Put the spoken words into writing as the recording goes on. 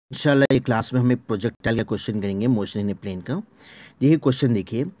इंशाल्लाह ये क्लास में हम एक प्रोजेक्टाइल का क्वेश्चन करेंगे मोशन इन ए प्लेन का। देखिए क्वेश्चन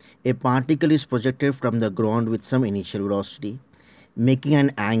देखिए, ए particle is projected from the ground with some initial velocity making an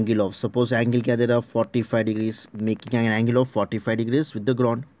angle of, suppose angle क्या दे रहा है 45 degrees, making an angle of 45 degrees with the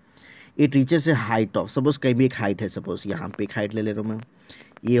ground. It reaches A height of, suppose कहीं भी एक height है, suppose यहाँ पे एक हाइट ले रहा हूँ मैं,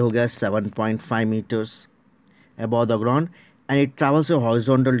 ये हो गया 7.5 metres above the ground and it travels a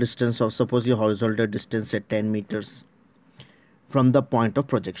horizontal distance of, suppose your horizontal distance at 10 meters from the point of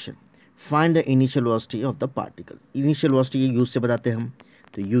projection. Find the initial velocity of the particle. Initial velocity u से बताते हैं हम,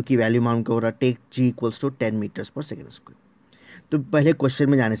 तो u की value मान को हो रहा take g equals to 10 metres पर सेकेंड स्क्वायर। तो पहले क्वेश्चन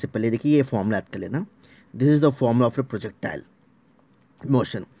में जाने से पहले देखिए ये फॉर्मूला याद कर लेना। This is the formula of A projectile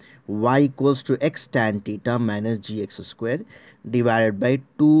motion, y equals to x tan theta minus ji x square divided by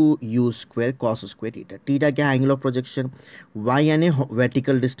 2u square cos square theta. Theta क्या है? Angle of projection. y यानी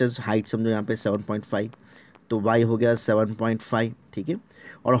vertical distance, height समझो यहाँ पे 7.5, तो y हो गया 7.5, ठीक है।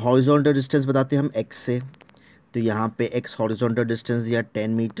 और हॉरिजॉन्टल डिस्टेंस बताते हैं हम x से, तो यहाँ पे x हॉरिजॉन्टल डिस्टेंस दिया 10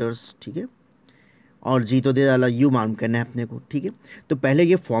 मीटर्स, ठीक है। और g तो दे डाला, u मान करना है अपने को, ठीक है। तो पहले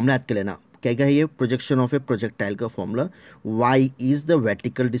ये फॉर्मूला याद कर लेना, क्या क्या है ये? प्रोजेक्शन ऑफ ए प्रोजेक्टाइल का formula, y is the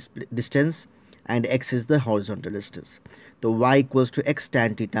vertical distance and x is the horizontal distance. तो y equals to x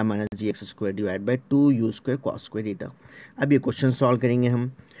tan theta minus ji x square divide by 2u square cos square theta. अब ये question solve करेंगे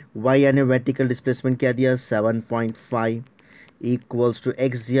हम। y यानी vertical displacement क्या दिया 7.5 equals to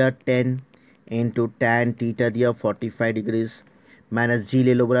x दिया 10 into tan theta दिया 45 डिग्रीज माइनस जी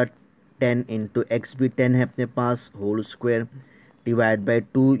ले लो बोला 10 इंटू एक्स भी 10 है अपने पास whole square divide by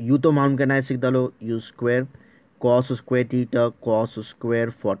 2 you तो माउंट करना है, सीख डालो you square cos square theta cos square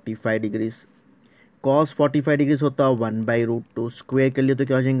 45 degrees. Cos 45 degrees होता है 1/√2, स्क्वायर कर लिए तो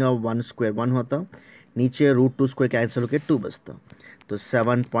क्या हो जाएगा 1 स्क्वायर 1 होता, नीचे √2 स्क्वायर कैंसिल होकर 2 बचता। तो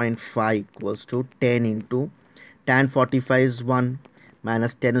 7.5 equals to 10 into tan 45 is 1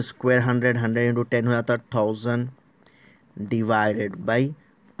 minus 10 square 100 into 10 हो जाता 1000 divided by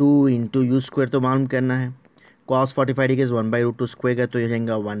 2 into you square तो मालूम करना है, कॉस 45 डिग्री 1/√2 स्क्वायर का तो हो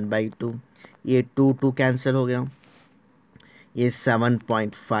जाएगा 1/2, ये 2 कैंसिल हो गया, ये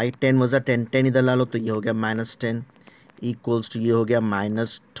 7.5 10 वजह 10 इधर ला लो तो ये हो गया -10 इक्वल्स टू ये हो गया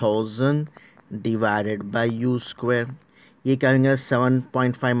 -1000 डिवाइडेड बाई यू स्क्वायर। ये क्या होगा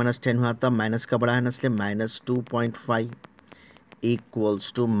 7.5 माइनस 10 हुआ था, माइनस का बड़ा है ना इसलिए -2.5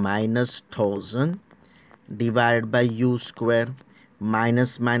 equals to -1000 divide by you square.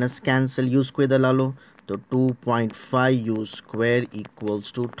 Minus minus cancel, you square इधर ला लो तो 2.5 यू स्क्वायर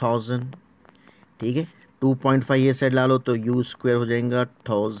इक्वल्स टू 1000, ठीक है। 2.5 ये साइड ला लो तो यू स्क्वायर हो जाएगा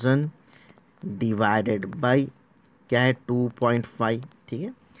 1000 डिवाइडेड बाई क्या है 2.5, ठीक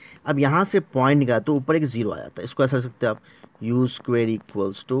है। अब यहाँ से पॉइंट निकाला तो ऊपर एक जीरो आ जाता है, इसको ऐसा सकते हैं आप यू स्क्वायर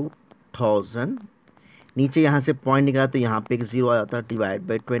इक्वल्स टू 1000, नीचे यहाँ से पॉइंट निकाला तो यहाँ पे एक जीरो आ जाता है डिवाइड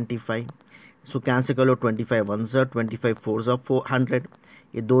बाई 25, इसको कैंसिल कर लो 25 1 ज़ा 25 4 ज़ा 400,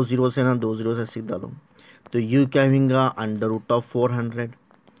 ये 2 जीरो से ना 2 जीरो से सीधा लो तो यू क्या होगा √400,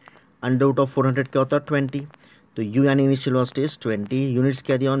 √400 क्या होता है 20, तो यू यानी इनिशियल वेलोसिटी इज 20, यूनिट्स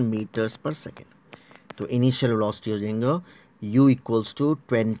क्या दिया ऑन मीटर्स पर सेकेंड, तो इनिशियल वेलोसिटी हो जाएगा u इक्वल्स टू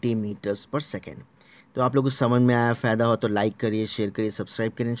 20 मीटर्स पर सेकेंड। तो आप लोगों को समझ में आया, फ़ायदा हो तो लाइक करिए, शेयर करिए,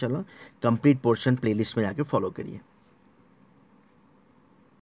 सब्सक्राइब करिए। इंशाल्लाह कंप्लीट पोर्शन प्लेलिस्ट में जाके फॉलो करिए।